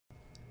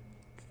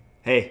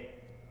Hey,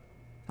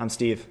 I'm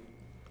Steve.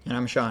 And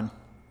I'm Sean.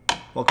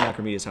 Welcome to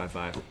Acro Media's High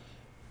Five.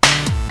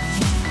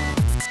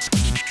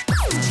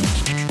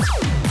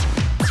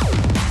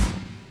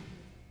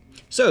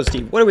 So,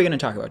 Steve, what are we going to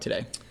talk about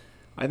today?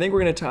 I think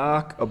we're going to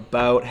talk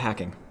about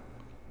hacking.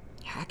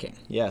 Hacking?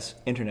 Yes,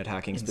 internet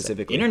hacking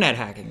specifically. Internet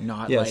hacking,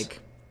 not Yes.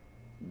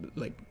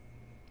 like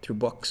through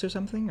books or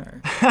something?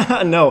 Or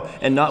No,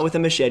 and not with a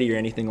machete or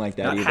anything like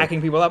that not either.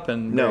 hacking people up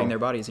and No. burying their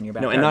bodies in your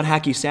No, backyard? and not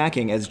hacky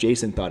sacking as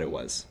Jason thought it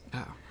was.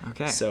 Oh,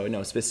 okay. So,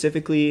 no,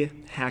 specifically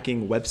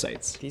hacking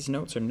websites. These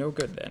notes are no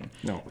good then.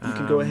 No, you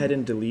can go ahead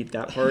and delete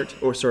that part,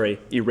 or sorry,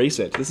 erase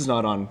it. This is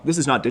not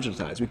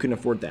digitized. We couldn't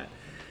afford that.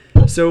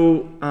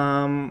 So,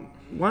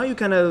 why don't you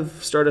kind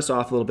of start us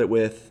off a little bit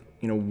with,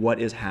 what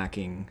is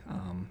hacking?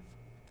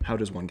 How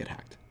does one get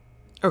hacked?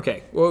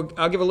 Okay, well,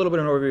 I'll give a little bit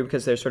of an overview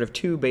because there's sort of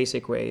two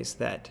basic ways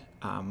that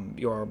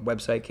your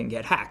website can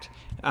get hacked.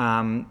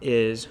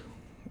 Is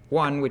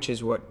one, which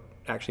is what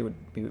actually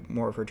would be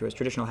more referred to as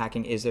traditional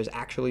hacking, is there's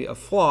actually a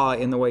flaw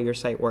in the way your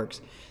site works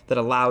that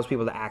allows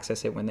people to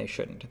access it when they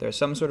shouldn't. There's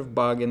some sort of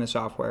bug in the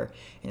software,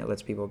 and it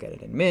lets people get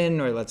it in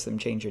min, or it lets them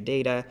change your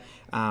data.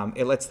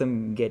 It lets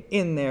them get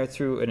in there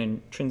through an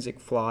intrinsic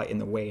flaw in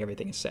the way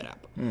everything is set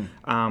up.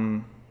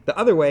 The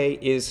other way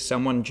is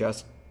someone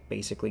just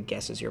basically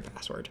guesses your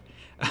password,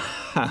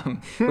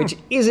 which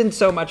isn't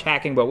so much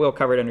hacking, but we'll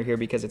cover it under here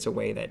because it's a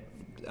way that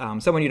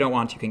someone you don't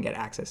want to can get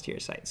access to your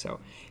site. So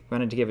I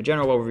wanted to give a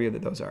general overview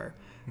that those are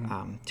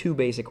two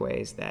basic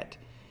ways that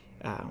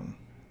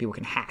people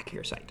can hack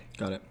your site.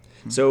 Got it.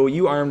 So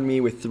you armed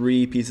me with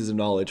 3 pieces of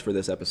knowledge for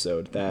this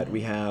episode that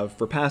we have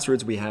for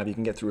passwords. You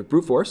can get through with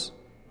brute force.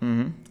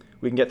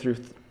 We can get through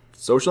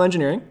social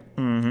engineering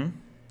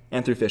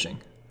and through phishing.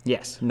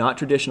 Yes. Not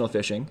traditional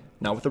phishing,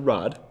 not with a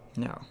rod,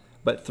 No.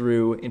 but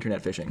through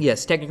internet phishing.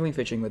 Yes, technically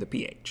phishing with a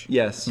PH.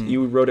 Yes,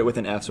 you wrote it with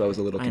an F, so I was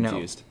a little I know.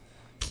 confused.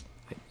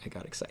 I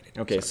got excited.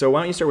 Okay, so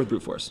why don't you start with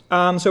brute force?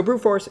 So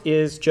brute force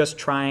is just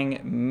trying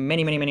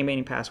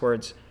many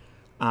passwords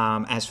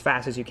as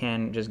fast as you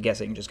can, just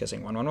guessing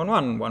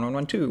 1111,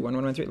 1112,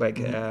 1113.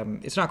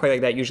 Like it's not quite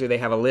like that. Usually they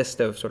have a list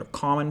of sort of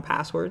common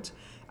passwords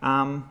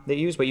they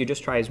use, but you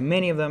just try as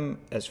many of them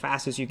as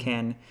fast as you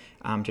can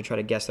to try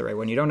to guess the right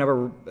one. You don't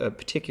have a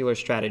particular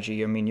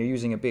strategy. I mean, you're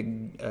using a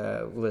big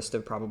list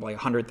of probably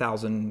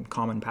 100,000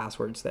 common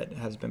passwords that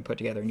has been put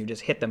together, and you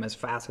just hit them as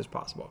fast as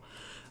possible.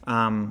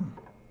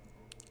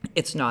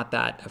 It's not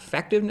that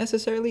effective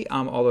necessarily,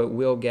 although it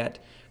will get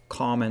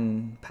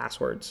common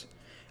passwords.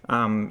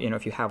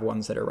 If you have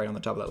ones that are right on the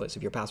top of that list.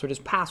 If your password is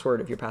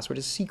password, if your password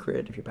is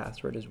secret, if your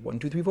password is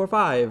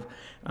 12345,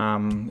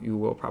 you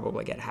will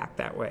probably get hacked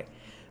that way.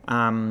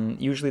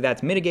 Usually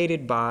that's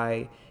mitigated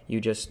by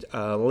you just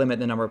limit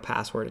the number of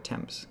password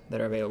attempts that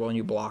are available, and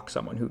you block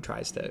someone who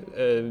tries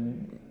to...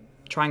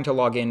 Trying to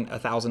log in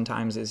 1,000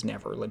 times is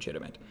never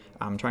legitimate.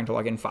 Trying to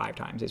log in 5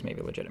 times is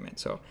maybe legitimate.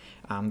 So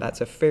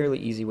that's a fairly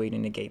easy way to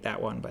negate that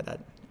one, but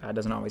that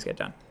doesn't always get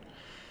done.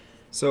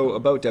 So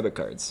about debit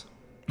cards.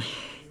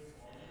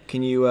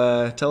 Can you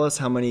tell us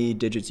how many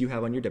digits you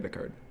have on your debit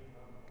card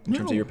in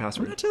terms of your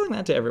password? I'm not telling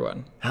that to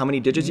everyone. How many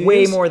digits you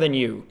Way use? more than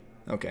you.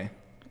 Okay.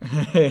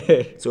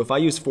 So if I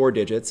use 4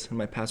 digits and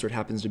my password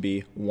happens to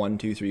be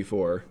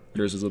 1234,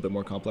 yours is a little bit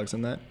more complex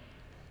than that?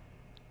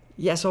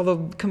 Yes,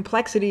 although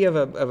complexity of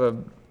a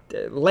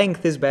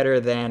length is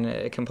better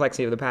than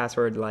complexity of the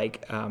password,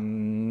 like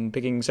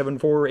picking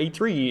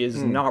 7483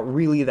 is not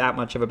really that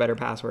much of a better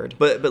password.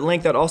 But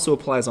length, that also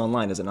applies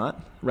online, is it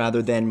not?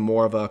 Rather than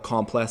more of a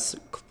complex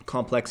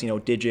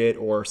digit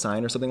or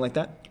sign or something like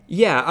that?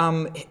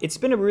 Yeah, it's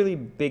been a really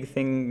big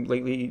thing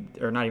lately,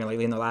 or not even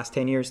lately, in the last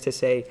 10 years to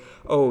say,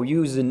 oh,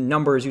 use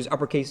numbers, use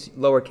uppercase,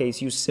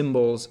 lowercase, use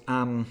symbols.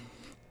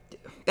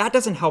 That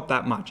doesn't help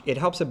that much. It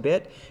helps a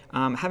bit.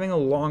 Having a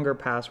longer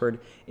password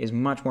is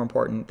much more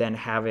important than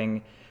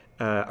having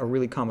a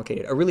really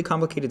complicated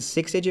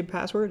 6-digit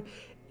password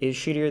is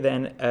shittier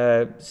than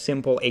a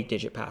simple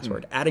 8-digit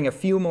password. Adding a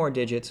few more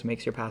digits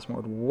makes your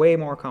password way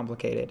more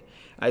complicated,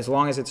 as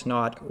long as it's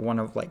not one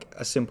of like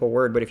a simple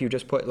word. But if you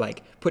just put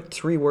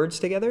 3 words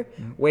together,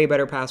 way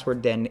better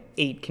password than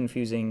 8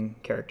 confusing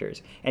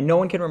characters. And no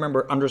one can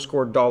remember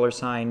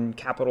 $_,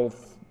 capital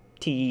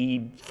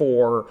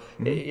T4,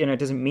 it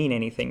doesn't mean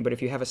anything. But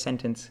if you have a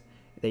sentence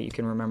that you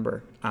can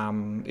remember,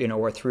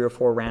 or 3 or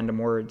 4 random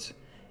words,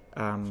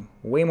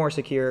 way more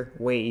secure,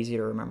 way easier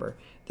to remember.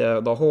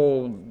 The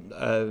whole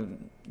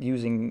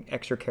using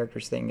extra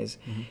characters thing is,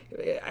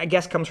 I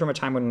guess, comes from a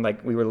time when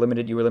you were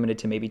limited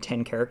to maybe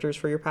 10 characters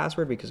for your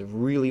password because of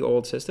really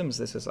old systems.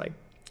 This is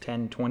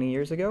 10, 20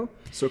 years ago.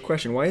 So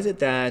question, why is it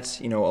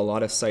that, a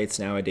lot of sites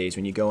nowadays,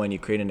 when you go and you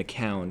create an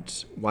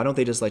account, why don't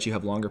they just let you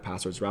have longer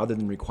passwords rather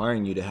than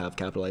requiring you to have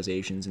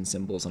capitalizations and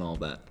symbols and all of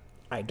that?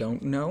 I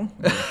don't know,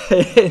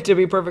 to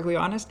be perfectly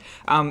honest.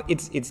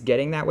 It's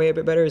getting that way a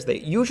bit better. Is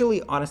that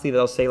usually, honestly,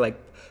 they'll say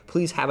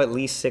please have at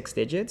least 6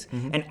 digits,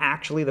 and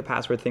actually the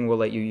password thing will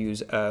let you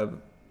use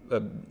a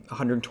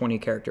 120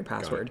 character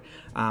password.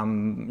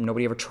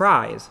 Nobody ever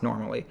tries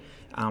normally.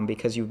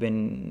 Because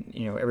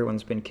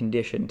everyone's been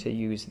conditioned to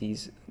use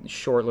these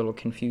short little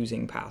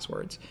confusing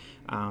passwords.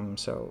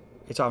 So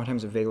it's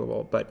oftentimes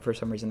available, but for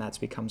some reason that's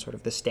become sort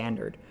of the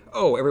standard.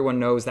 Oh, everyone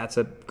knows that's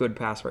a good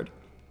password.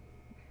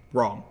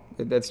 Wrong.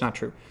 That's not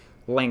true.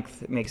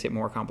 Length makes it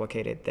more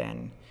complicated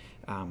than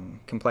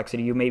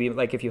complexity. You maybe,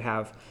 like if you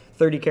have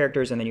 30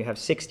 characters and then you have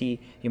 60,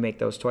 you make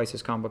those twice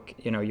as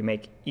complicated, you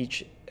make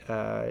each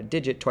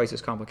digit twice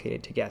as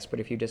complicated to guess. But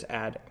if you just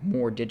add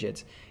more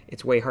digits,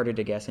 it's way harder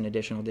to guess an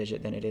additional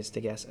digit than it is to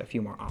guess a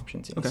few more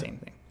options in the same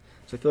thing.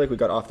 So I feel like we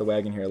got off the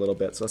wagon here a little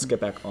bit, so let's get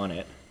back on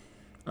it.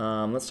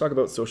 Let's talk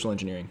about social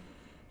engineering.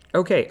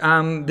 Okay,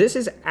 this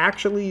is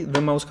actually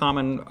the most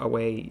common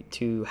way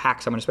to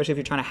hack someone, especially if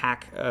you're trying to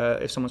hack,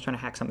 if someone's trying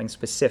to hack something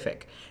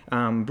specific.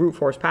 Brute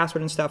force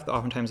password and stuff,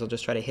 oftentimes they'll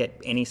just try to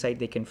hit any site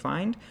they can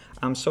find.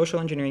 Social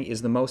engineering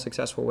is the most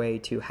successful way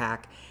to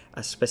hack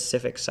a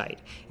specific site.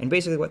 And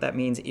basically what that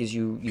means is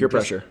you peer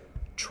pressure.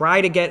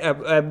 Try to get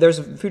there's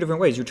a few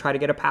different ways. You try to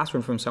get a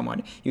password from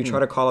someone. You try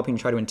to call up and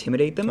you try to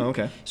intimidate them. Oh,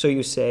 okay. So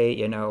you say,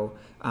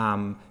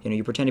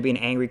 you pretend to be an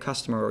angry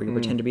customer, or you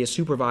pretend to be a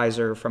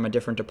supervisor from a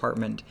different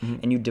department,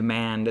 and you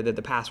demand that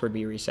the password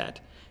be reset.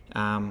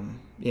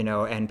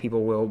 And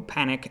people will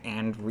panic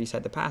and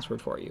reset the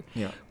password for you.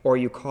 Yeah. Or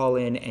you call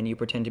in and you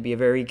pretend to be a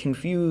very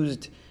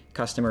confused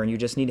customer and you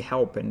just need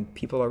help, and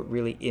people are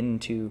really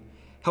into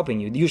helping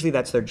you. Usually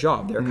that's their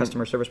job. They're a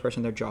customer service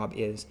person. Their job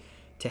is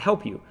to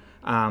help you.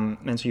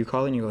 And so you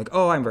call in, you're like,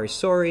 oh, I'm very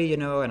sorry,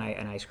 and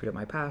I screwed up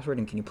my password,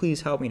 and can you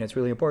please help me? And it's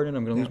really important.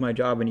 I'm going to lose my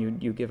job.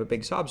 And you give a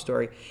big sob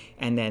story,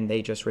 and then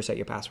they just reset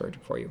your password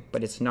for you.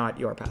 But it's not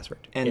your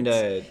password. And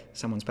it's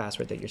someone's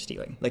password that you're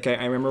stealing. Like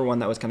I remember one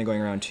that was kind of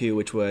going around too,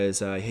 which was,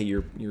 hey,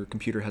 your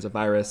computer has a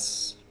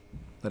virus.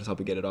 Let us help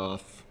you get it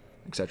off,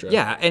 etc.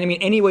 Yeah, and I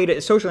mean, any way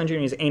to social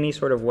engineering is any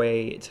sort of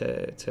way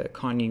to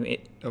con you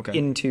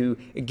into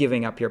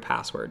giving up your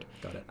password.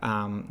 Got it.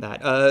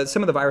 That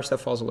some of the virus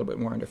stuff falls a little bit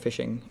more under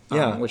phishing,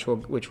 which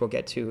we'll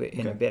get to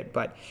in a bit.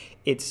 But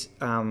it's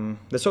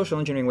the social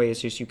engineering way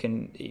is just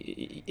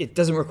it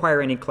doesn't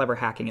require any clever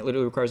hacking. It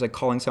literally requires like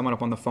calling someone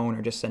up on the phone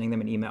or just sending them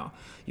an email.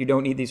 You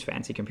don't need these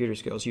fancy computer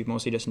skills. You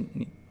mostly just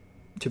need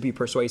to be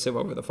persuasive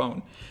over the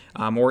phone,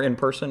 or in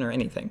person or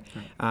anything.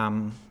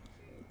 Right.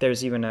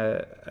 There's even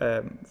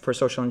for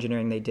social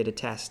engineering, they did a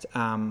test.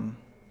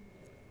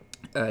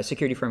 A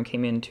security firm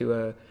came into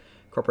a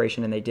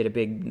corporation and they did a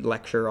big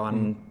lecture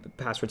on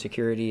password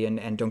security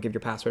and don't give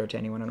your password out to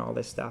anyone and all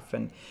this stuff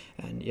and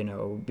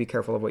be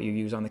careful of what you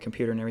use on the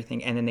computer and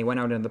everything. And then they went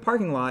out into the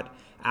parking lot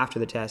after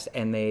the test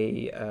and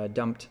they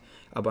dumped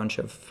a bunch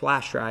of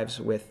flash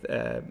drives with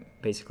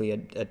basically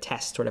a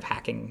test sort of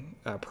hacking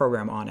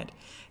program on it.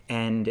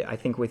 And I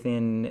think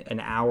within an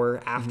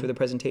hour after the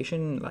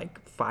presentation,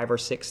 like 5 or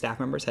 6 staff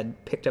members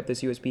had picked up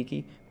this USB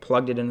key,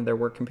 plugged it into their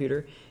work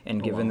computer,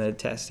 and given the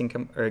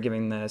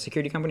giving the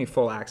security company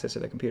full access to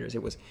their computers.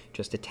 It was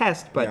just a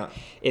test, but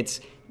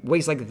it's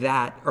ways like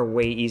that are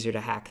way easier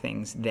to hack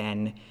things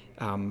than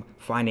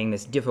finding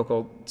this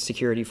difficult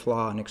security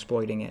flaw and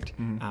exploiting it.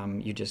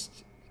 You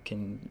just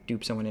can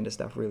dupe someone into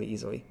stuff really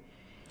easily.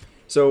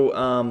 So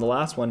the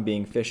last one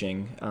being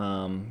phishing,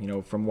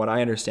 from what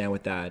I understand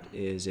with that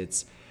is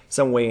it's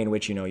some way in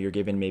which, you're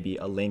given maybe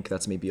a link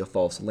that's maybe a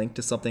false link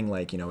to something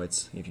like,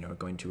 it's, if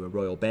going to a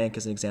Royal Bank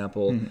as an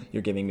example,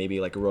 you're giving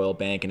maybe like a Royal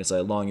Bank and it's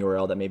a long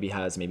URL that maybe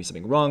has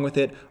something wrong with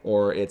it,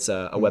 or it's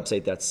a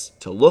website that's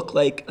to look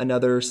like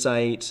another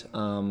site.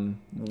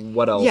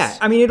 What else? Yeah,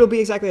 I mean, it'll be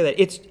exactly that.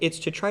 It's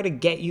to try to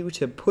get you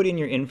to put in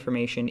your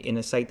information in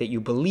a site that you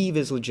believe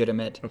is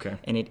legitimate,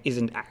 and it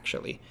isn't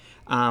actually.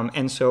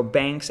 And so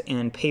banks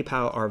and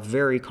PayPal are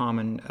very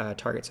common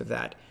targets of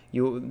that.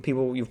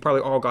 You've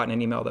probably all gotten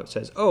an email that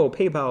says, "Oh,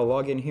 PayPal,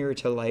 log in here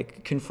to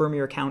like confirm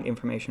your account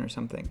information or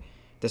something."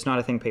 That's not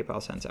a thing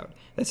PayPal sends out.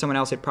 That's someone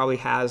else. It probably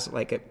has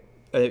like a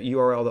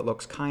URL that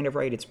looks kind of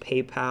right. It's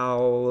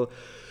PayPal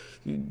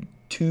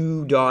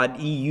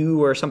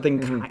 2.eu or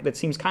something that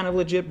seems kind of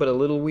legit but a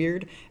little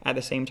weird at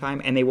the same time.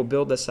 And they will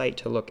build the site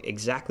to look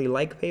exactly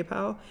like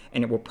PayPal,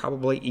 and it will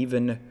probably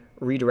even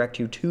redirect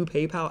you to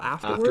PayPal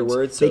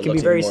afterwards. So they can be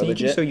very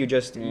sneaky. So you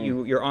just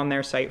you're on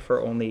their site for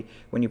only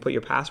when you put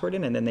your password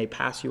in, and then they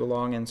pass you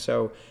along, and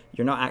so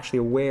you're not actually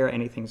aware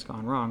anything's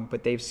gone wrong,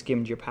 but they've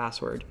skimmed your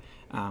password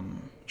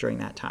during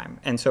that time.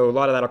 And so a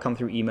lot of that'll come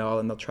through email,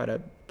 and they'll try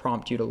to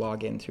prompt you to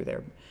log in through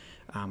their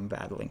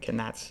bad link, and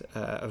that's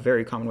a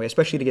very common way,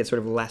 especially to get sort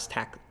of less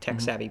tech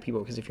savvy people,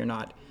 because if you're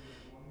not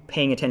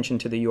paying attention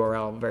to the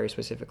URL very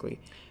specifically.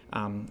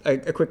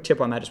 A quick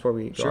tip on that, just before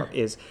we go off,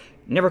 is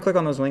never click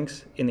on those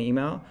links in the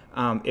email.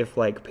 If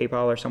like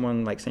PayPal or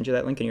someone like sent you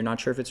that link and you're not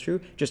sure if it's true,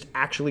 just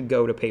actually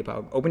go to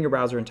PayPal. Open your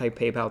browser and type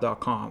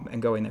paypal.com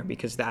and go in there,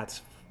 because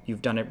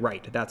you've done it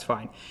right. That's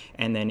fine.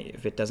 And then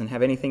if it doesn't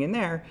have anything in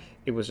there,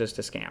 it was just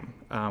a scam.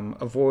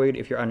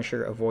 If you're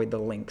unsure, avoid the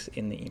links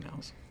in the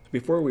emails.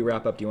 Before we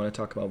wrap up, do you want to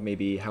talk about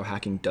maybe how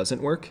hacking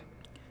doesn't work?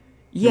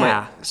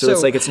 Yeah. So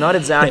it's like, it's not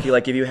exactly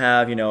like if you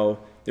have,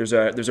 there's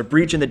a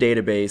breach in the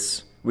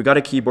database, We got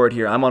a keyboard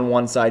here. I'm on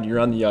one side, you're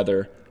on the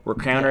other. We're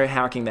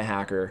counter-hacking the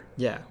hacker.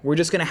 Yeah, we're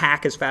just going to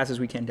hack as fast as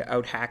we can to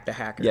out-hack the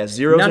hacker. Yeah,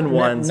 zeros and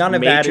ones. None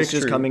of Matrix that is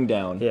is true. coming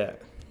down. Yeah.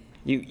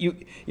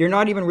 You're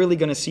not even really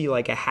going to see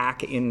like a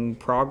hack in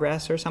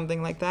progress or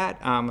something like that.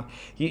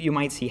 You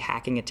might see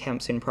hacking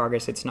attempts in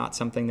progress. It's not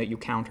something that you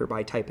counter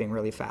by typing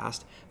really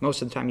fast.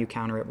 Most of the time you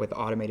counter it with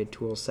automated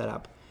tools set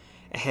up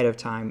ahead of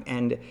time.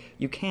 And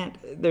you can't,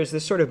 there's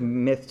this sort of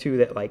myth too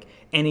that like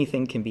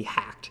anything can be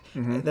hacked.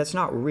 That's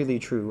not really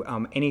true.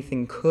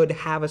 Anything could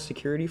have a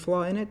security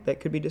flaw in it that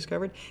could be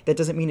discovered. That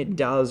doesn't mean it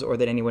does or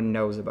that anyone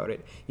knows about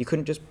it. You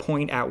couldn't just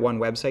point at one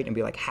website and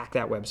be like, hack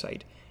that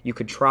website. You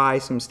could try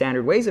some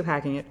standard ways of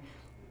hacking it,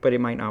 but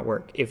it might not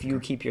work. If you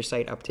keep your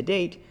site up to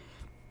date,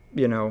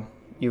 you know,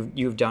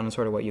 you've done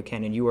sort of what you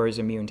can, and you are as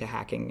immune to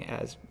hacking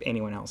as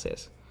anyone else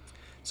is.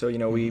 So, you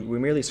know, we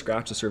merely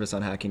scratched the surface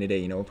on hacking today.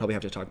 You know, we'll probably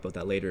have to talk about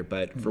that later.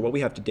 But for what we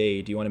have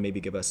today, do you want to maybe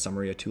give a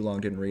summary, a too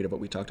long didn't read of what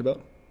we talked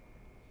about?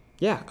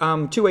 Yeah,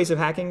 2 ways of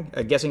hacking,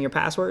 guessing your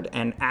password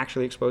and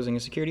actually exposing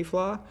a security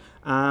flaw.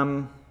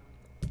 And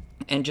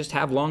just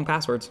have long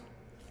passwords.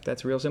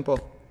 That's real simple.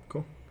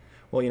 Cool.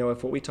 Well, you know,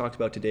 if what we talked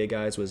about today,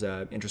 guys, was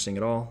interesting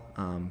at all,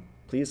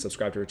 please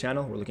subscribe to our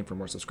channel. We're looking for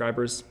more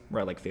subscribers.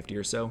 We're at like 50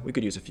 or so. We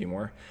could use a few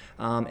more.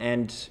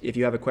 And if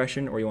you have a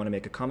question or you want to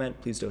make a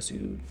comment, please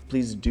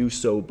do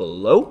so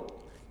below.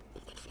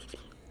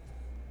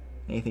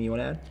 Anything you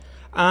want to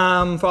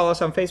add? Follow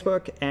us on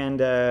Facebook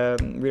and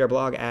read our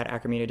blog at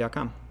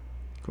acromedia.com.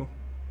 Cool.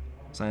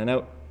 Signing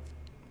out.